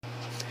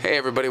Hey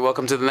everybody,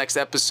 welcome to the next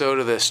episode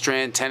of the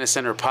Strand Tennis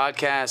Center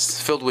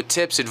podcast, filled with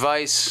tips,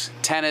 advice,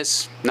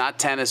 tennis, not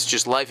tennis,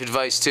 just life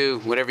advice too,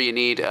 whatever you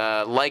need.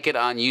 Like it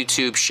on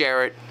YouTube,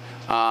 share it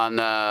on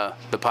the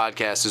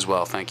podcast as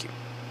well. Thank you.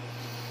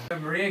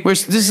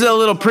 This is a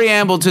little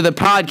preamble to the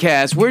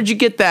podcast. Where'd you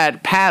get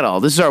that paddle?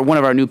 This is one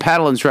of our new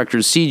paddle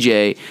instructors,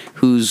 CJ,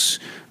 who's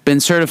been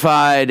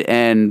certified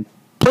and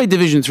played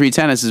Division III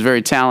tennis, is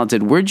very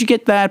talented. Where'd you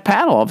get that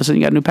paddle? All of a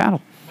sudden you got a new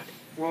paddle.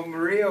 Well,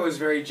 Maria was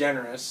very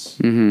generous.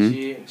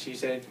 She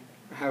said,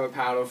 "I have a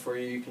paddle for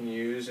you can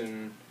use,"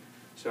 and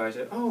so I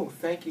said, "Oh,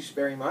 thank you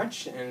very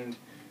much." And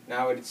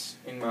now it's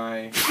in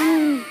my.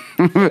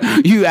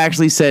 You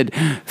actually said,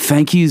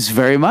 "Thank yous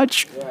very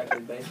much." Yeah, I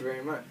said, "Thank you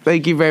very much."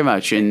 Thank you very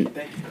much, and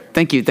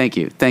thank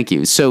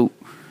you. So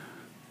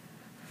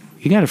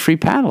you got a free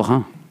paddle,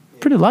 huh? Yeah.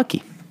 Pretty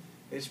lucky.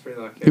 It's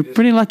pretty lucky. You're a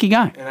pretty lucky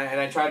guy.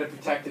 And I try to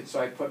protect it, so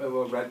I put a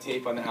little red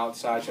tape on the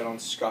outside so I don't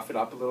scuff it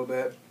up a little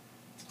bit.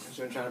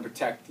 So I'm trying to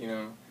protect,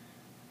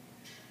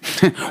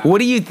 What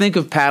do you think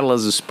of paddle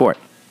as a sport?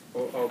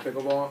 Oh,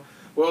 pickleball?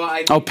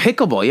 Well,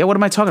 pickleball. Yeah, what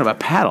am I talking about?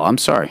 Paddle. I'm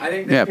sorry. I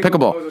think that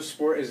pickleball as a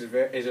sport is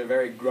a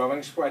very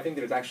growing sport. I think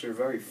that it's actually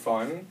very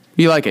fun.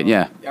 You like it,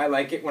 yeah? I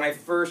like it. When I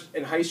first,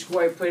 in high school,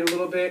 I played a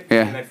little bit.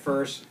 Yeah. And at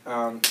first,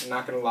 I'm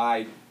not going to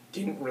lie,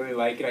 didn't really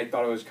like it. I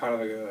thought it was kind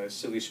of like a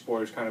silly sport.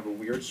 It was kind of a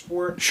weird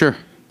sport. Sure.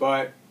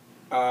 But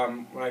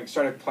when I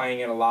started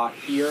playing it a lot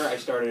here, I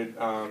started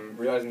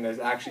realizing that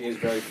it actually is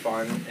very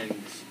fun and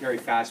it's very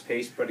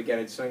fast-paced. But again,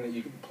 it's something that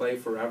you can play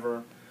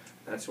forever.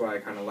 That's why I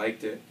kind of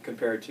liked it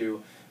compared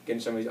to, again,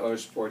 some of these other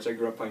sports. I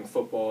grew up playing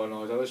football and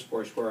all those other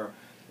sports where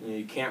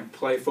you can't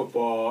play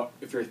football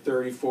if you're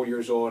 34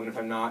 years old and if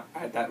I'm not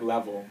at that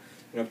level.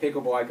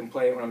 Pickleball, I can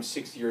play it when I'm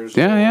 60 years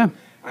old. Yeah.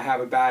 I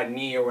have a bad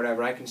knee or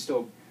whatever. I can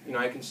still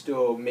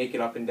make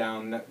it up and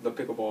down the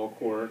pickleball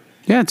court.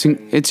 Yeah,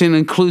 it's an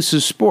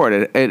inclusive sport.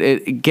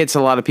 It gets a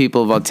lot of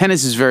people involved.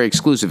 Tennis is very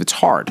exclusive. It's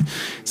hard.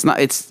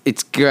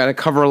 It's got to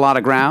cover a lot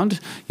of ground.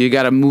 You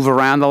got to move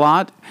around a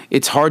lot.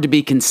 It's hard to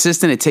be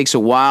consistent. It takes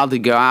a while to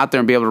go out there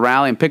and be able to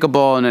rally. And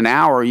pickleball, in an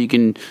hour, you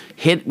can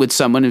hit with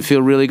someone and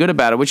feel really good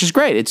about it, which is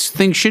great.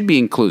 Things should be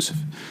inclusive.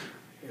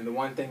 And the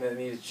one thing that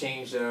needs to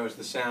change, though, is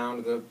the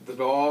sound of the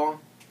ball,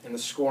 and the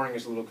scoring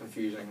is a little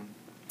confusing.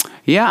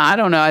 Yeah, I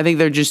don't know. I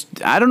think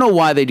I don't know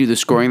why they do the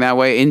scoring that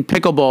way. In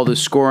pickleball, the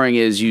scoring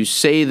is you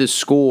say the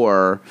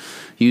score,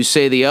 you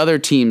say the other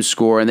team's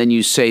score, and then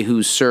you say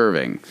who's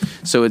serving.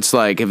 So it's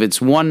like if it's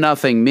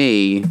 1-0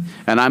 me,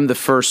 and I'm the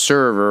first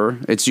server,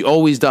 it's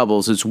always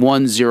doubles. It's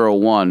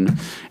 1-0-1.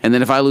 And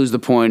then if I lose the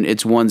point,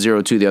 it's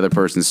 1-0-2, the other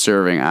person's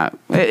serving.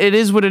 It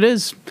is what it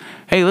is.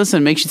 Hey,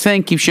 listen, makes you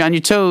think, keeps you on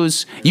your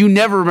toes. You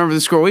never remember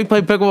the score. We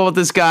play pickleball with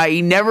this guy.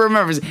 He never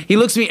remembers. He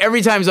looks at me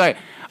every time. He's like,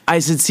 I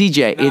said,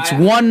 CJ, it's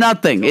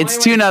 1-0. It's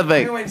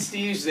 2-0. When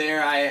Steve's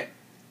there, I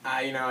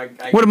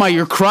what am I,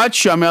 your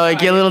crutch? I'm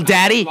like your little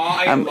daddy?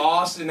 I get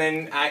lost, and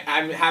then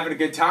I'm having a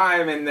good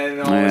time, and then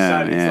all of a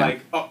sudden it's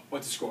like, oh,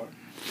 what's the score?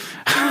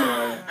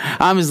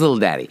 I'm his little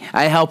daddy.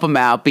 I help him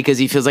out because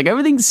he feels like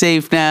everything's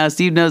safe now.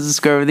 Steve knows the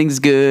score. Everything's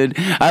good.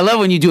 I love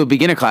when you do a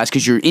beginner class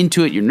because you're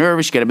into it. You're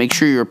nervous. You got to make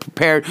sure you're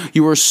prepared.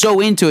 You were so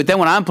into it. Then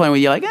when I'm playing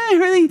with you, you're like,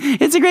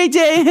 it's a great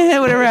day.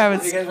 Whatever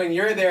happens. Because when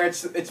you're there,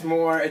 it's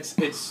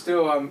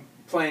still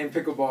playing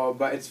pickleball,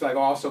 but it's like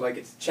also like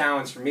it's a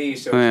challenge for me.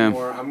 So it's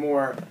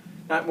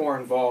not more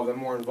involved.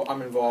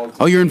 I'm involved.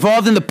 Oh, you're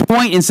involved in the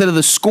point instead of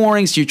the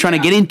scoring, so you're trying to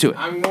get into it.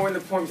 I'm more in the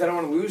point because I don't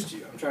want to lose to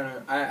you.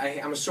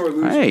 I'm a sore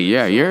loser. Hey,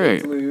 yeah,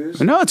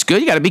 No, it's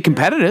good. You got to be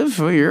competitive.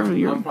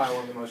 I'm probably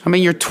one of the most. I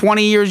mean, you're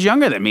 20 years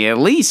younger than me at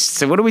least.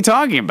 So what are we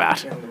talking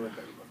about?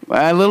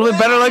 A little bit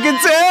better looking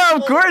too.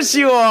 Of course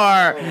you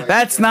are.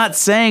 That's not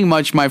saying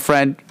much, my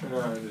friend.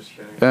 No, I'm just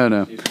kidding. Oh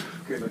no. He's a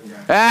good looking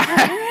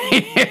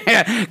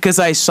guy. Because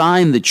I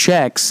signed the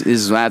checks.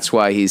 That's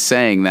why he's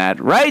saying that,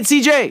 right,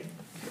 CJ?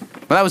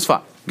 Well, that was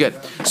fun. Good.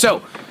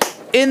 So,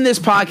 in this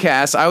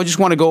podcast, I just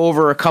want to go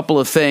over a couple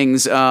of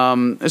things.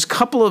 There's a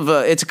couple of.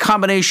 It's a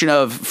combination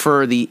of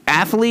for the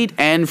athlete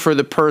and for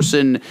the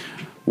person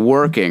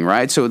working,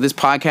 right? So this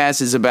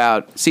podcast is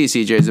about. See,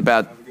 CJ, it's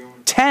about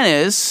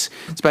tennis.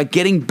 It's about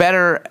getting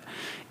better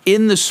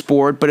in the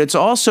sport, but it's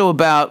also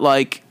about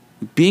like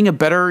being a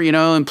better,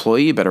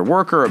 employee, a better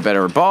worker, a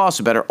better boss,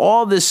 a better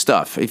all this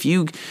stuff. If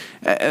you,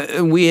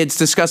 we had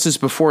discussed this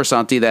before,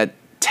 Santi, that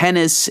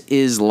tennis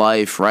is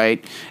life,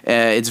 right?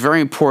 It's very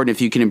important.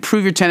 If you can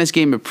improve your tennis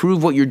game,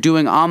 improve what you're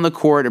doing on the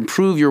court,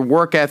 improve your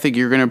work ethic,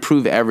 you're going to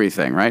improve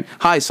everything, right?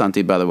 Hi,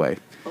 Santi, by the way.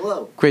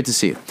 Hello. Great to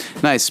see you.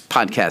 Nice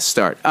podcast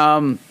start.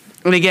 And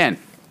again,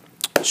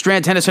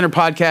 Strand Tennis Center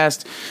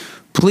podcast.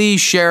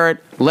 Please share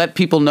it. Let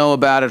people know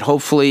about it.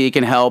 Hopefully it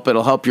can help.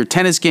 It'll help your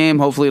tennis game.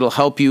 Hopefully it'll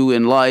help you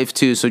in life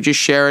too. So just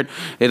share it.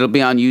 It'll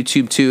be on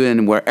YouTube too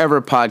and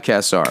wherever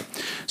podcasts are.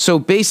 So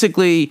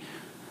basically,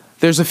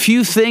 there's a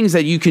few things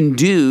that you can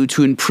do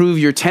to improve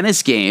your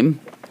tennis game.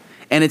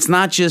 And it's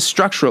not just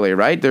structurally,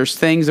 right? There's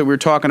things that we're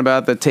talking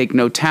about that take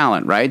no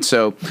talent, right?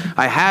 So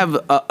I have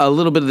a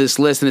little bit of this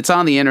list, and it's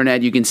on the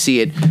internet. You can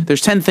see it.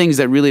 There's 10 things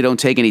that really don't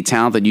take any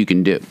talent that you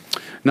can do.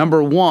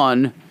 Number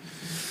one,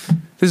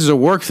 this is a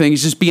work thing,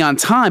 is just be on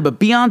time, but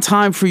be on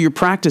time for your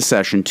practice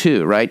session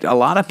too, right? A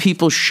lot of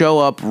people show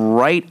up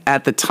right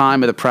at the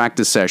time of the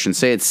practice session.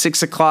 Say it's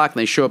 6 o'clock and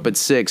they show up at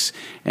 6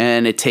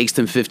 and it takes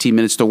them 15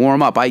 minutes to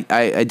warm up. I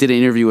did an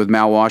interview with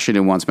Mal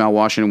Washington once. Mal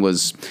Washington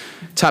was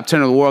top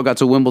 10 of the world, got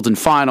to Wimbledon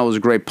final, was a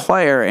great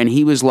player. And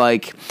he was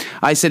like,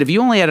 I said, if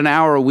you only had an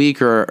hour a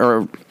week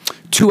or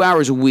 2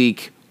 hours a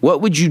week, what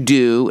would you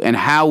do and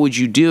how would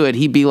you do it?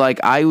 He'd be like,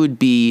 I would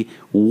be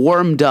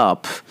warmed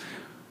up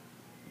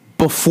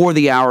before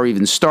the hour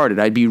even started.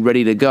 I'd be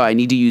ready to go. I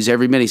need to use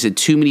every minute. He said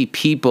too many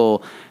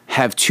people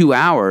have 2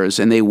 hours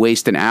and they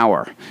waste an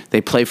hour.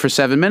 They play for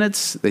 7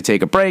 minutes, they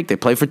take a break. They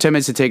play for 10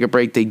 minutes, they take a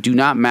break. They do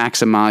not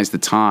maximize the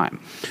time.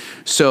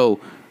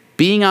 So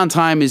being on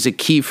time is a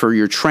key for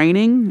your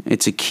training.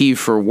 It's a key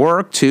for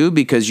work, too,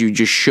 because you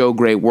just show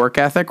great work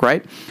ethic,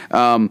 right?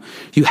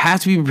 You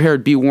have to be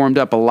prepared, be warmed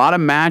up. A lot of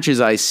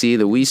matches I see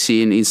that we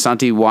see, and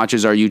Santi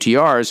watches our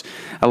UTRs,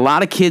 a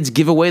lot of kids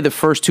give away the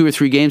first 2 or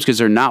 3 games because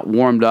they're not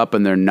warmed up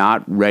and they're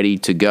not ready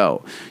to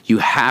go. You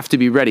have to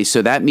be ready.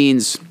 So that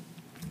means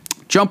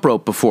jump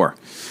rope before.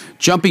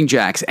 Jumping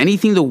jacks,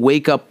 anything to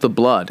wake up the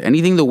blood,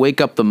 anything to wake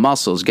up the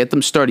muscles, get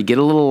them started, get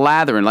a little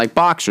lather in, like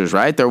boxers,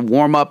 right? They're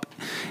warm up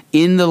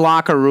in the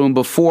locker room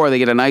before they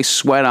get a nice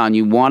sweat on.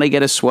 You want to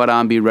get a sweat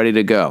on, be ready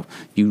to go.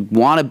 You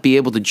want to be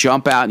able to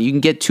jump out, and you can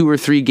get 2 or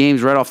 3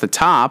 games right off the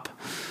top.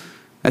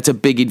 That's a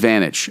big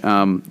advantage.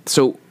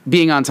 So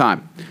being on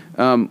time.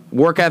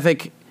 Work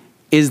ethic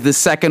is the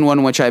second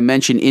one, which I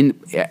mentioned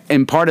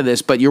in part of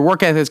this, but your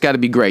work ethic's got to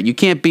be great. You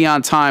can't be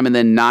on time and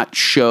then not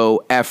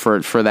show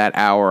effort for that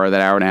hour or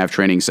that hour and a half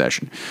training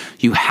session.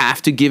 You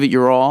have to give it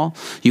your all.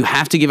 You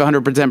have to give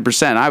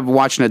 110%. I've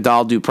watched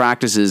Nadal do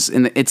practices,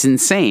 and it's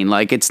insane.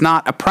 Like, it's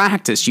not a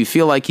practice. You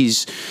feel like he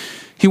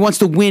wants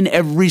to win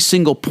every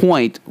single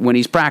point when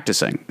he's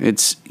practicing.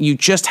 You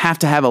just have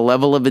to have a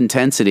level of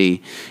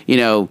intensity,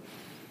 and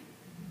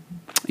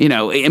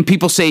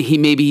people say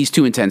he's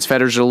too intense.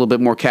 Federer's a little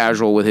bit more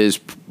casual with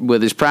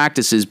his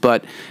practices,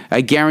 but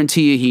I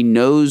guarantee you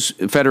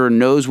Federer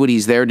knows what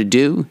he's there to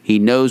do. He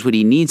knows what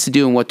he needs to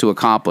do and what to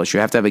accomplish. You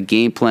have to have a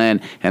game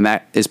plan, and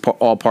that is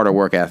all part of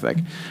work ethic.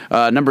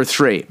 Number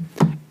 3,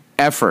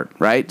 effort,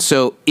 right?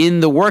 So in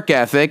the work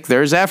ethic,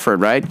 there's effort,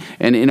 right?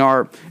 And in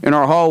our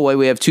hallway,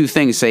 we have 2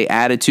 things, say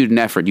attitude and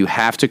effort. You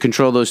have to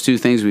control those 2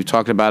 things. We've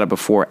talked about it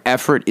before.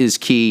 Effort is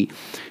key.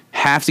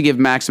 Have to give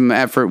maximum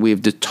effort.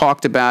 We've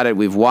talked about it.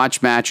 We've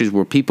watched matches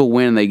where people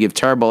win and they give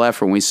terrible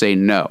effort, and we say,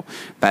 no,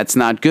 that's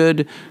not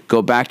good.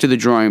 Go back to the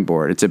drawing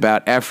board. It's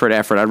about effort.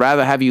 I'd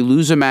rather have you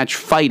lose a match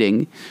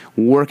fighting,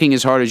 working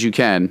as hard as you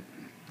can,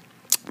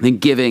 than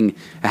giving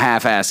a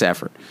half-ass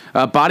effort.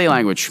 Body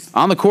language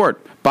on the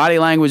court. Body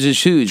language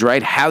is huge,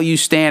 right? How you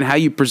stand, how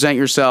you present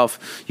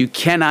yourself. You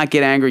cannot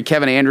get angry.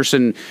 Kevin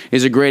Anderson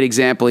is a great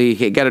example.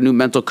 He got a new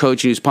mental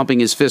coach, and he was pumping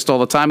his fist all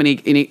the time, and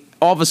he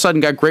all of a sudden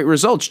got great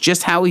results,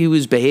 just how he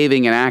was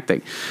behaving and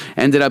acting.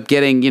 Ended up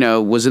getting,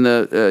 was in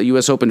the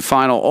U.S. Open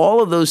final.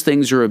 All of those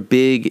things are a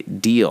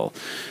big deal.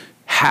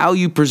 How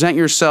you present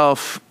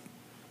yourself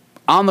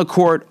on the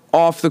court,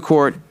 off the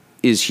court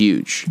is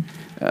huge.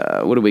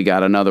 What do we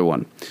got? Another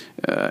one.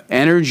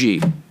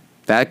 Energy.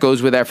 That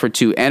goes with effort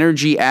too.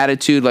 Energy,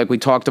 attitude, like we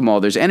talked them all.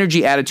 There's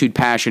energy, attitude,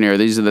 passion here.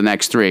 These are the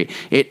next 3.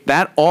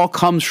 That all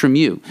comes from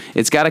you.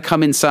 It's got to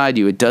come inside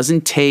you. It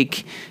doesn't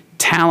take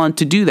talent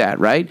to do that,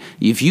 right?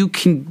 If you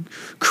can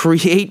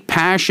create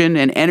passion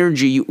and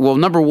energy, well,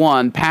 number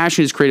 1,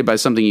 passion is created by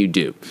something you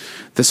do.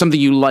 There's something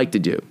you like to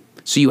do.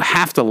 So you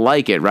have to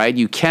like it, right?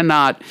 You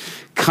cannot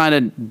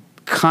kind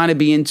of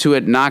be into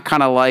it, not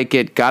kind of like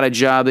it, got a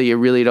job that you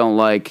really don't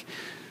like.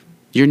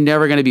 You're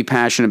never going to be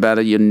passionate about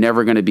it. You're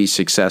never going to be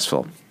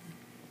successful.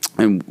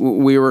 And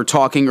we were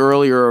talking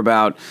earlier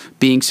about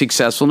being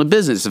successful in a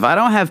business. If I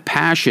don't have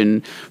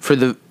passion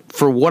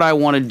for what I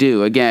want to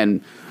do,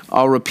 again,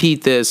 I'll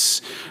repeat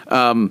this.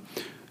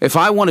 If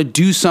I want to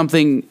do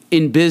something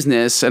in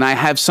business and I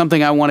have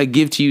something I want to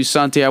give to you,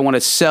 Santi, I want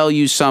to sell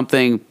you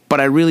something,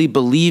 but I really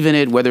believe in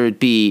it, whether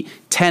it be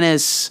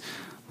tennis,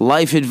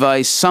 life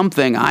advice,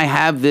 something, I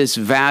have this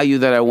value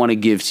that I want to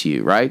give to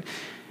you, right?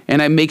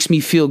 And it makes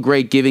me feel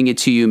great giving it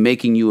to you,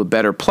 making you a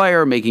better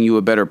player, making you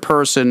a better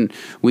person.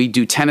 We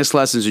do tennis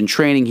lessons and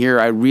training here.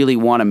 I really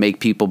want to make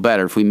people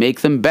better. If we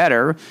make them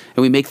better and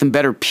we make them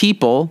better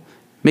people,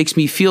 it makes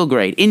me feel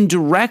great.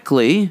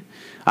 Indirectly,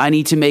 I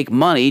need to make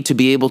money to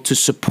be able to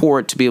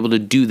support, to be able to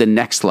do the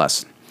next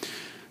lesson.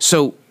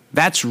 So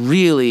that's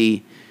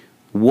really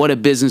what a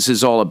business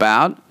is all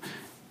about.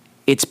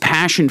 It's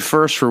passion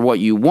first for what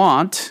you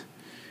want,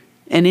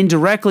 and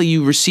indirectly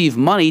you receive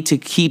money to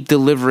keep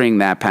delivering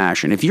that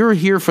passion. If you're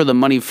here for the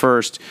money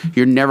first,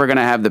 you're never going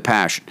to have the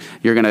passion.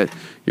 You're going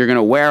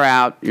to wear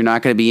out. You're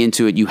not going to be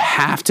into it. You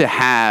have to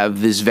have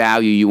this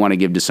value you want to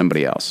give to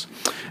somebody else.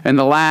 And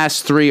the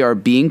last 3 are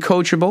being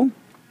coachable.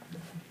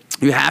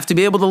 You have to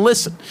be able to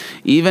listen,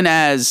 even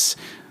as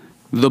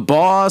the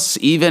boss,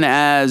 even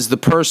as the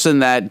person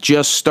that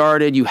just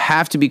started. You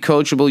have to be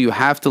coachable. You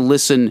have to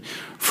listen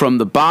from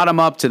the bottom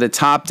up to the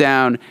top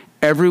down.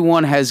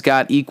 Everyone has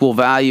got equal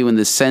value in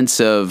the sense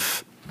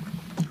of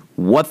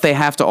what they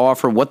have to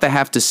offer, what they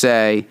have to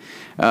say.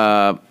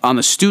 On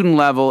the student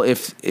level,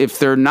 if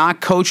they're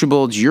not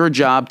coachable, it's your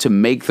job to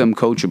make them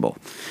coachable.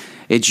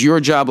 It's your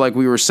job, like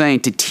we were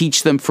saying, to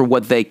teach them for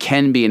what they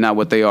can be and not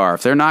what they are.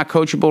 If they're not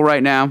coachable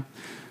right now,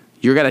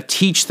 you're going to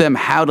teach them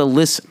how to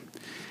listen.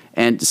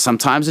 And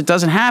sometimes it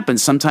doesn't happen.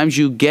 Sometimes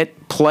you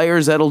get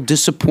players that'll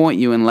disappoint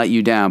you and let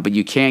you down, but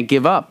you can't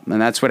give up,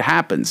 and that's what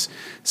happens.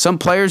 Some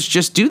players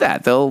just do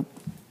that. They'll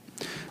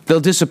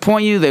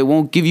disappoint you. They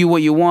won't give you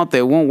what you want.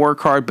 They won't work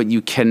hard, but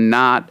you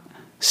cannot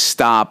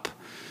stop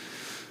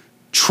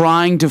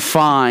trying to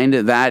find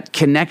that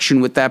connection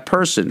with that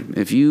person.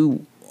 If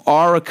you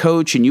are a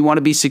coach and you want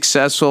to be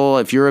successful,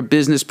 if you're a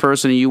business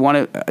person and you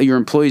want your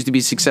employees to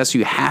be successful,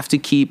 you have to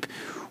keep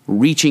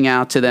reaching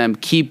out to them,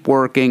 keep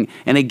working.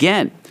 And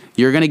again,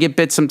 you're going to get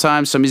bit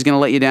sometimes. Somebody's going to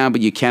let you down, but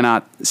you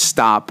cannot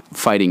stop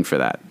fighting for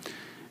that.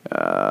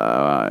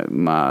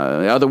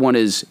 The other one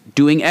is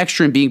doing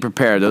extra and being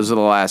prepared. Those are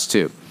the last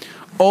two.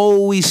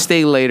 Always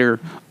stay later.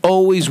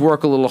 Always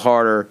work a little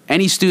harder.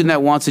 Any student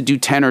that wants to do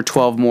 10 or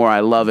 12 more, I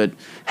love it.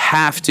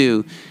 Have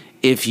to.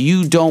 If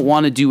you don't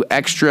want to do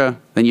extra,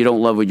 then you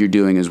don't love what you're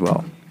doing as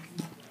well.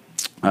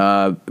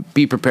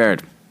 Be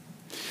prepared.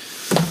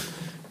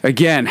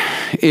 Again,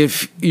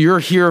 if you're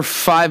here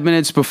 5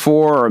 minutes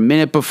before or a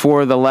minute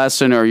before the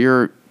lesson, or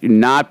you're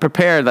not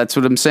prepared, that's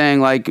what I'm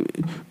saying. Like,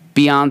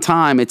 be on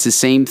time. It's the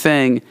same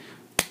thing.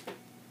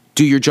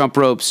 Do your jump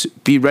ropes.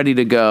 Be ready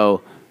to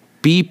go.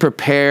 Be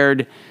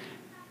prepared.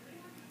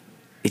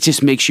 It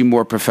just makes you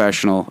more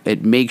professional.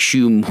 It makes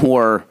you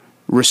more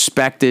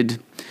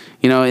respected.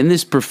 You know, in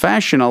this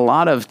profession, a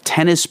lot of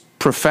tennis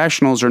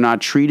professionals are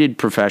not treated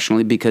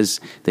professionally because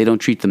they don't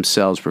treat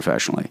themselves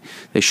professionally.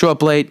 They show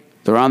up late.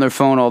 They're on their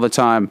phone all the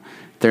time.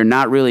 They're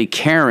not really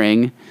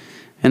caring,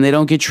 and they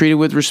don't get treated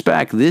with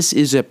respect. This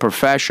is a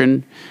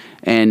profession,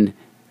 and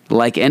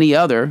like any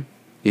other,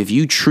 if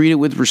you treat it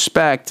with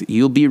respect,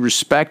 you'll be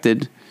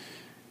respected.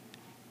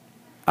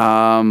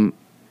 That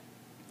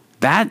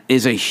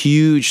is a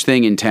huge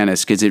thing in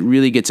tennis because it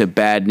really gets a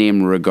bad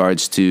name in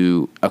regards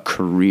to a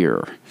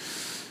career.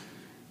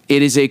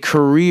 It is a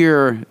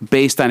career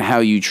based on how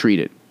you treat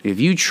it. If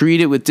you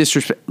treat it with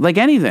disrespect, like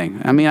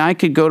anything. I mean, I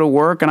could go to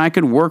work and I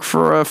could work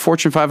for a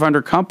Fortune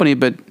 500 company,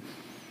 but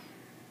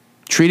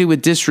treat it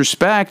with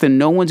disrespect, and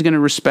no one's going to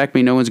respect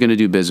me. No one's going to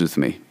do business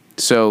with me.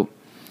 So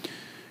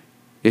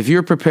if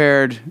you're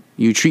prepared,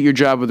 you treat your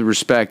job with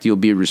respect, you'll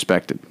be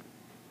respected.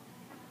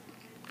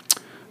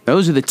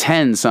 Those are the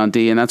 10,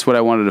 Santi, and that's what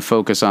I wanted to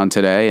focus on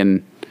today,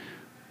 and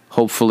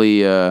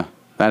hopefully that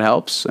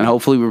helps, and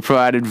hopefully we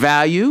provided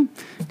value,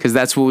 because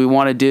that's what we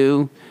want to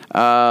do.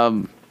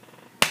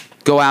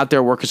 Go out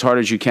there, work as hard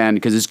as you can,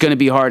 because it's going to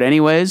be hard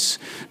anyways.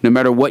 No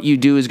matter what you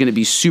do is going to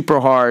be super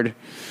hard,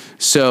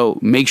 so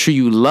make sure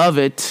you love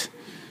it,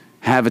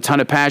 have a ton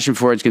of passion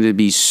for it. It's going to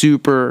be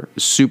super,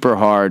 super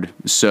hard,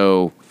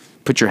 so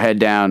put your head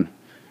down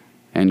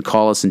and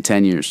call us in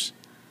 10 years.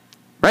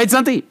 Right,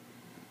 Santi?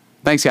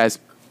 Thanks, guys.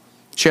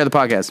 Share the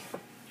podcast.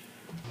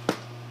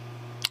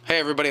 Hey,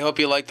 everybody. Hope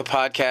you like the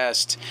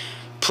podcast.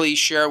 Please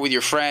share it with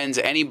your friends,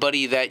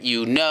 anybody that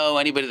you know,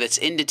 anybody that's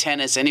into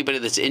tennis, anybody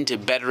that's into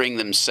bettering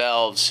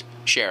themselves.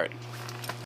 Share it.